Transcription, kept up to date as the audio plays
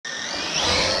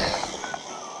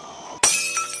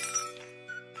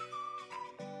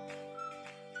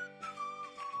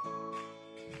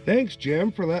Thanks,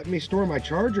 Jim, for letting me store my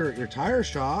charger at your tire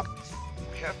shop.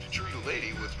 We have to treat a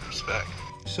lady with respect.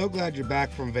 So glad you're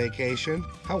back from vacation.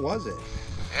 How was it?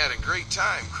 I had a great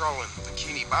time crawling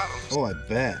Bikini Bottoms. Oh, I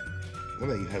bet. I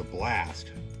bet you had a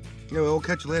blast. Yeah, we'll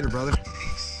catch you later, brother.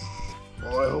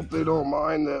 Well, I hope they don't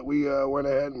mind that we went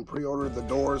ahead and pre-ordered the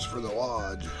doors for the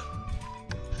lodge.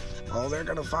 Well, they're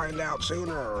gonna find out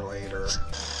sooner or later.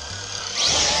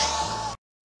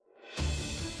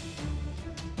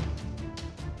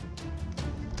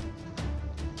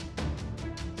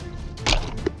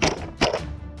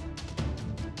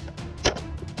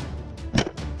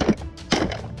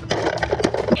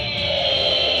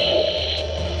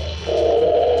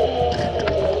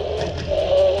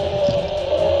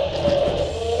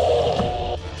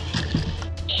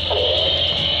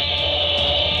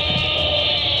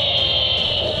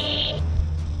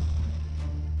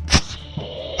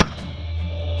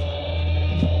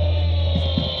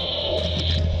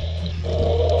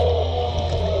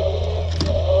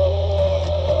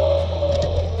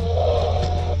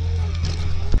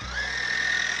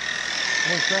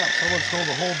 Holy crap, someone stole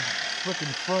the whole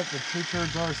frickin' front of Two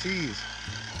Turds RCs.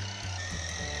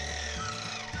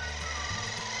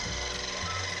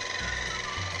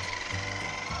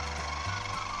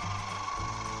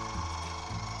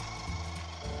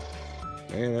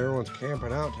 Man, everyone's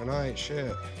camping out tonight,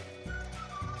 shit.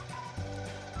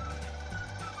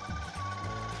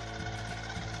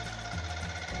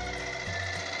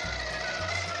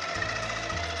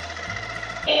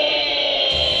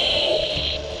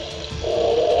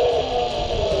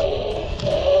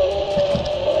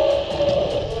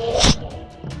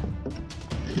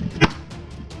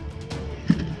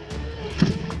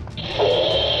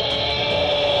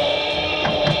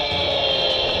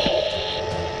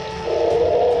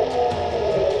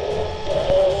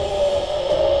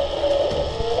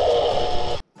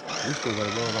 We still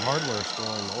gotta go to the hardware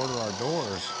store and order our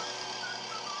doors.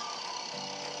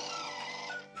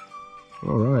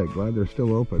 Alright, glad they're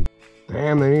still open.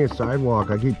 Damn, they need a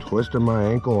sidewalk. I keep twisting my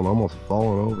ankle and almost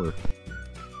falling over.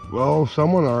 Well,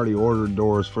 someone already ordered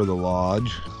doors for the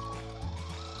lodge.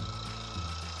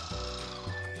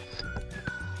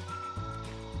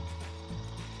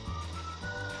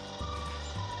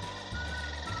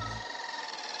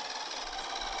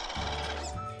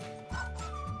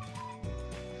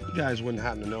 You guys wouldn't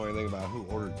happen to know anything about who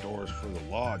ordered doors for the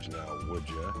lodge now, would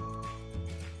you?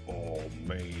 Oh,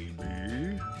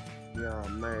 maybe. Yeah,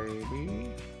 maybe.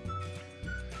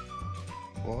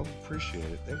 Well, I appreciate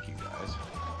it. Thank you, guys.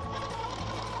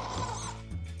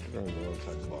 We're gonna go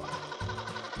inside the lodge.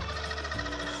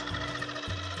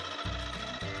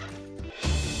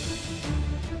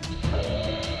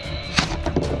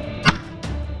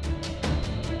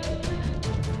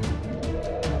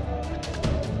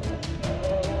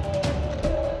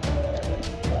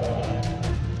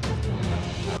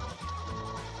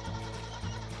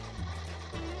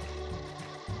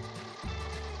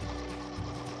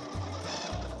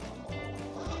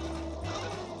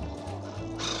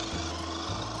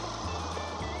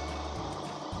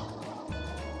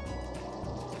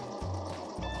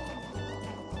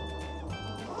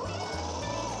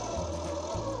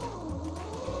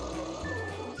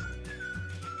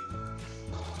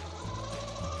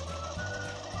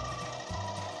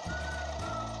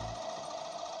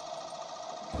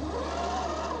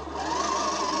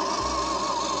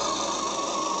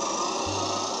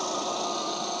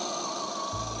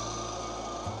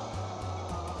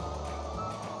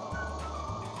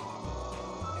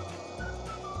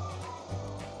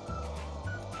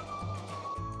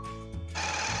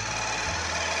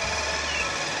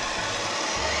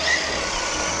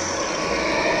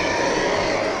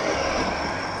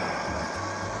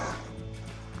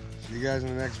 See you guys in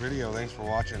the next video. Thanks for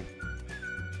watching.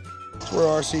 It's where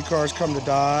RC cars come to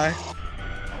die.